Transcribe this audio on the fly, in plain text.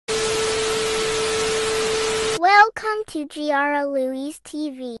Welcome to Giara Louise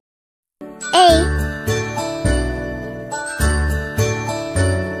TV.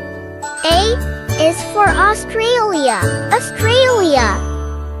 A is for Australia. Australia.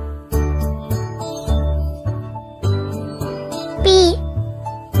 B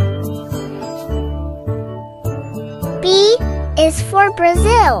is for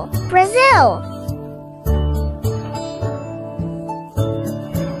Brazil. Brazil.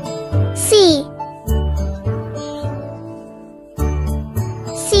 C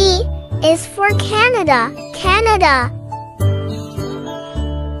is for Canada. Canada.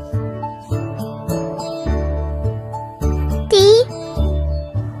 D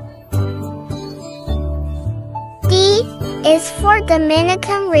is for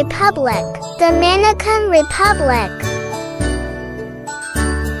Dominican Republic. Dominican Republic.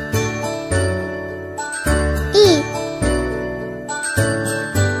 E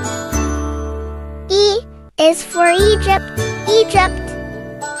is for Egypt. Egypt.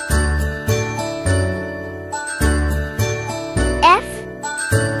 F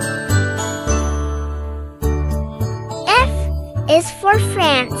is for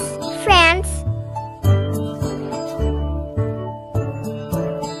France. France.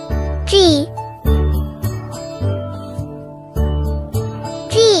 G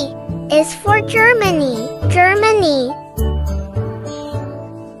is for Germany. Germany.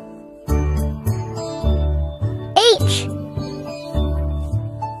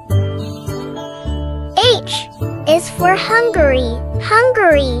 H is for Hungary.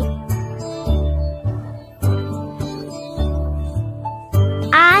 Hungary.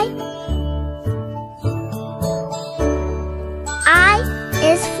 I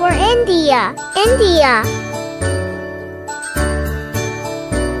is for India. India.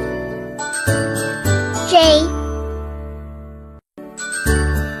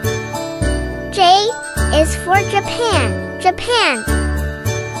 J is for Japan. Japan.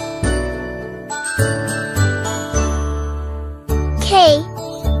 K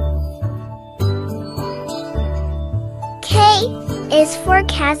is for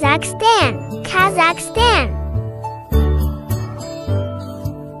Kazakhstan. Kazakhstan.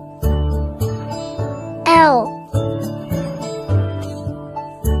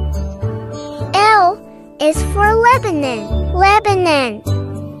 L is for Lebanon. Lebanon.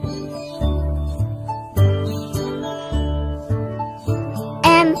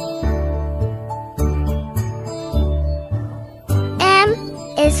 M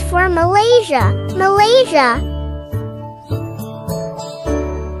is for Malaysia. Malaysia.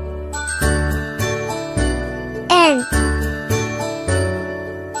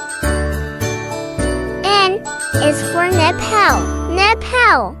 N is for Nepal.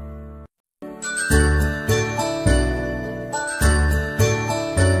 Nepal.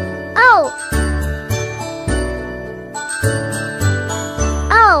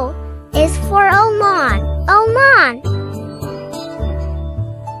 O is for Oman. Oman.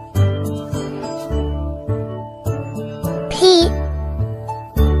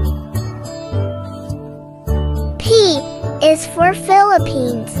 P is for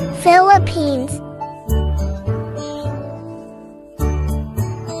Philippines. Philippines.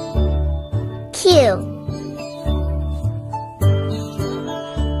 Q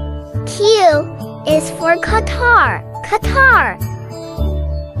is for Qatar. Qatar.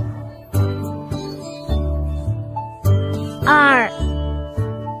 R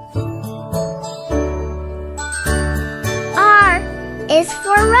is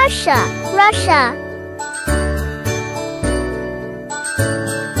for Russia. Russia.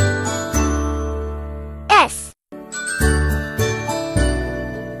 S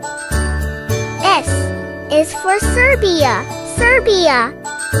is for Serbia. Serbia.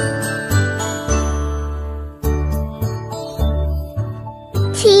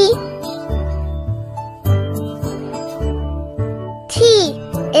 T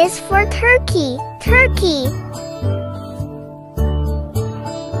is for Turkey. Turkey.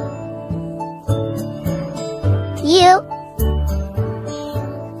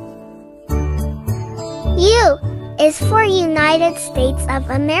 U is for United States of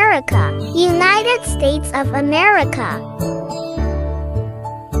America. United States of America.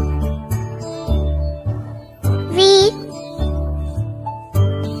 V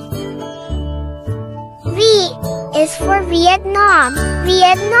is for Vietnam.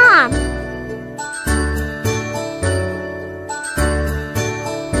 Vietnam.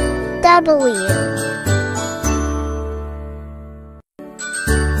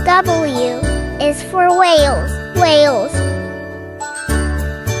 W is for Wales. Wales.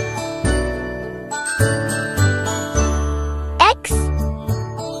 X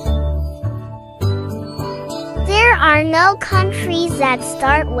are no countries that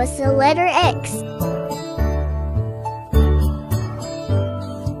start with the letter X.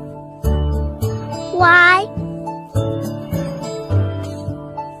 Y.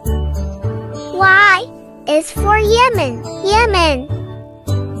 Y is for Yemen. Yemen.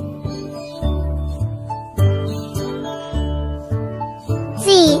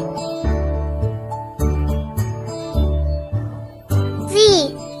 Z.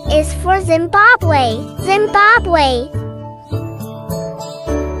 Z is for Zimbabwe. Zimbabwe.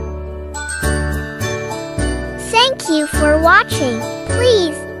 Thank you for watching.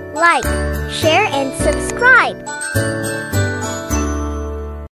 Please like, share and subscribe.